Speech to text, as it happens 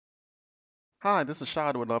Hi, this is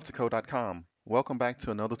Shad with LoveToCode.com. Welcome back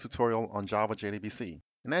to another tutorial on Java JDBC.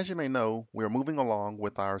 And as you may know, we're moving along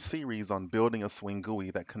with our series on building a Swing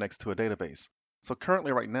GUI that connects to a database. So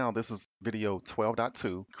currently right now, this is video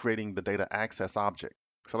 12.2, creating the data access object.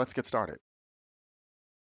 So let's get started.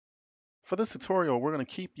 For this tutorial, we're going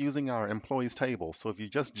to keep using our employees table. So if you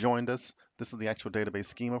just joined us, this is the actual database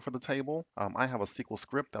schema for the table. I have a SQL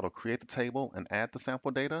script that'll create the table and add the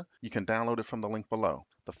sample data. You can download it from the link below.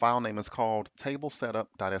 The file name is called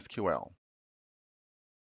tablesetup.sql.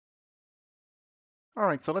 All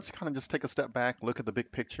right, so let's kind of just take a step back, look at the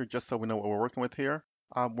big picture, just so we know what we're working with here.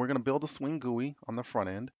 We're going to build a Swing GUI on the front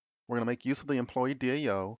end. We're going to make use of the employee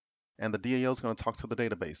DAO, and the DAO is going to talk to the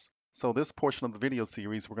database. So this portion of the video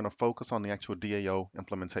series, we're going to focus on the actual DAO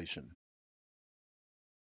implementation.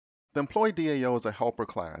 The employee DAO is a helper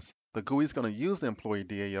class. The GUI is going to use the employee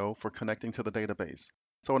DAO for connecting to the database.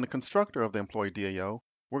 So in the constructor of the employee DAO,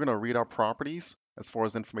 we're going to read our properties as far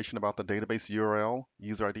as information about the database URL,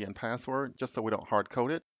 user ID, and password, just so we don't hard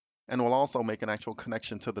code it. And we'll also make an actual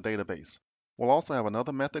connection to the database. We'll also have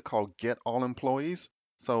another method called getAllEmployees.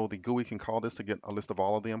 So the GUI can call this to get a list of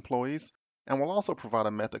all of the employees. And we'll also provide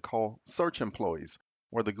a method called searchEmployees,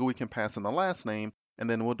 where the GUI can pass in the last name, and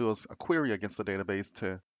then we'll do a query against the database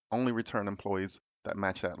to only return employees that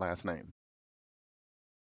match that last name.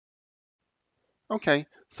 Okay,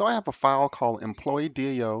 so I have a file called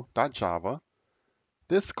EmployeeDAO.java.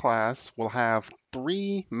 This class will have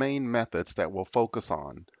three main methods that we'll focus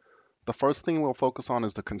on. The first thing we'll focus on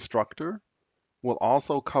is the constructor. We'll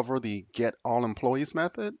also cover the getAllEmployees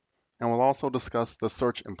method, and we'll also discuss the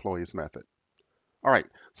searchEmployees method. All right,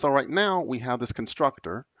 so right now we have this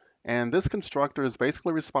constructor, and this constructor is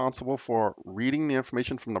basically responsible for reading the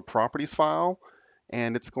information from the properties file,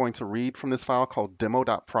 and it's going to read from this file called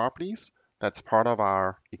demo.properties. That's part of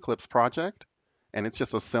our Eclipse project, and it's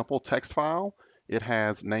just a simple text file. It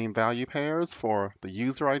has name value pairs for the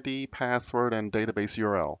user ID, password, and database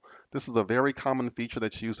URL. This is a very common feature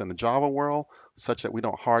that's used in the Java world, such that we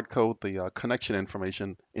don't hard code the connection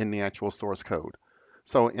information in the actual source code.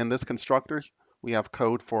 So in this constructor, we have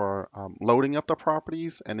code for loading up the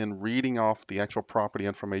properties and then reading off the actual property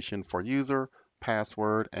information for user,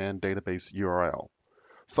 password, and database URL.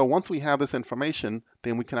 So once we have this information,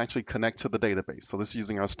 then we can actually connect to the database. So this is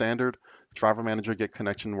using our standard driver manager get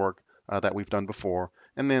connection work that we've done before.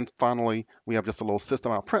 And then finally, we have just a little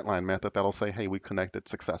system out println method that'll say, hey, we connected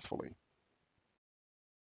successfully.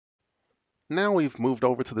 Now we've moved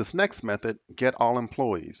over to this next method,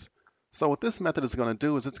 getAllEmployees. So what this method is going to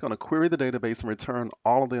do is it's going to query the database and return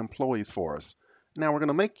all of the employees for us. Now we're going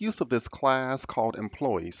to make use of this class called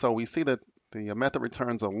employee. So we see that the method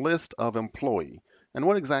returns a list of employee. And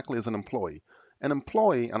what exactly is an employee? An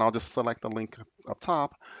employee, and I'll just select the link up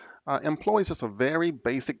top, employee is just a very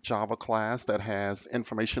basic Java class that has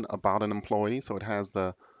information about an employee. So it has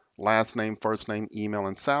the last name, first name, email,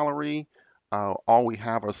 and salary. All we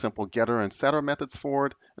have are simple getter and setter methods for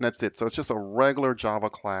it, and that's it. So it's just a regular Java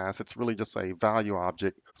class. It's really just a value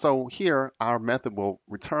object. So here, our method will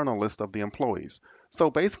return a list of the employees. So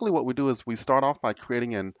basically what we do is we start off by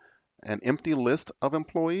creating an empty list of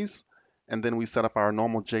employees, and then we set up our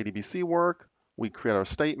normal JDBC work. We create our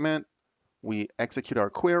statement. We execute our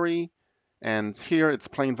query. And here it's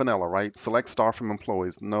plain vanilla, right? Select star from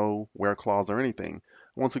employees, no where clause or anything.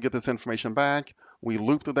 Once we get this information back, we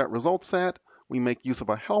loop through that result set. We make use of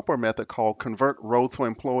a helper method called convert row to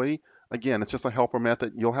employee. Again, it's just a helper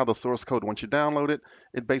method. You'll have the source code once you download it.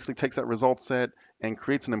 It basically takes that result set and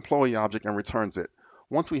creates an employee object and returns it.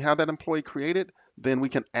 Once we have that employee created, then we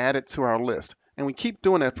can add it to our list. And we keep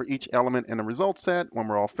doing that for each element in the result set. When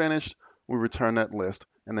we're all finished, we return that list.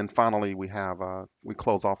 And then finally, we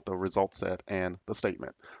close off the result set and the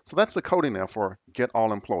statement. So that's the coding now for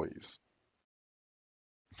getAllEmployees.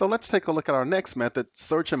 So let's take a look at our next method,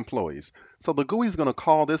 searchEmployees. So the GUI is going to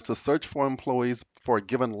call this to search for employees for a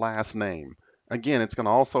given last name. Again, it's going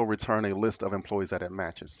to also return a list of employees that it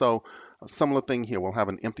matches. So a similar thing here, we'll have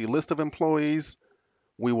an empty list of employees.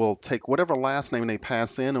 We will take whatever last name they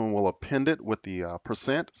pass in and we'll append it with the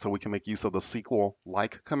percent so we can make use of the SQL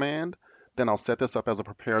like command. Then I'll set this up as a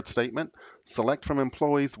prepared statement. Select from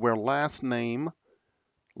employees where last name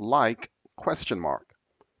like question mark.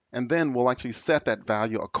 And then we'll actually set that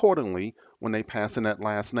value accordingly when they pass in that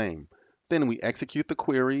last name. Then we execute the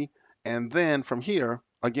query, and then from here,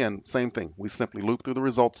 again, same thing. We simply loop through the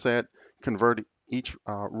result set, convert each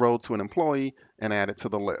row to an employee, and add it to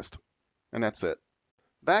the list. And that's it.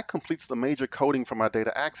 That completes the major coding for my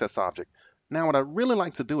data access object. Now what I really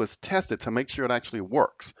like to do is test it to make sure it actually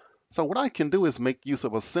works. So what I can do is make use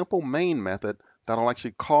of a simple main method that'll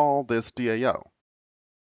actually call this DAO.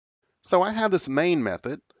 So I have this main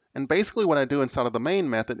method, and basically what I do inside of the main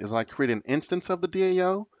method is I create an instance of the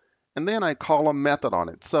DAO, and then I call a method on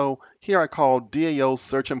it. So here I call DAO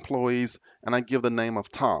search employees, and I give the name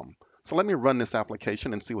of Tom. So let me run this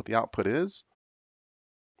application and see what the output is.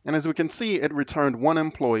 And as we can see, it returned one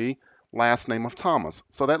employee, last name of Thomas.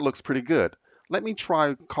 So that looks pretty good. Let me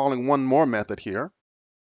try calling one more method here.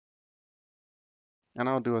 And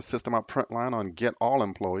I'll do a system.println on get all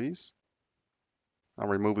employees. I'll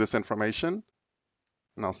remove this information,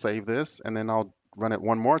 and I'll save this, and then I'll run it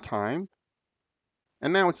one more time.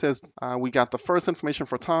 And now it says we got the first information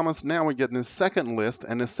for Thomas. Now we're getting this second list,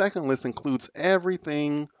 and this second list includes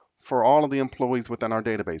everything for all of the employees within our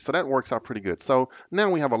database. So that works out pretty good. So now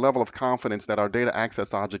we have a level of confidence that our data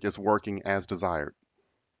access object is working as desired.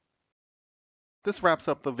 This wraps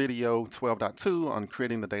up the video 12.2 on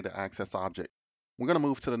creating the data access object. We're going to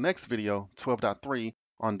move to the next video, 12.3,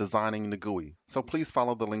 on designing the GUI. So please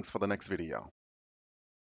follow the links for the next video.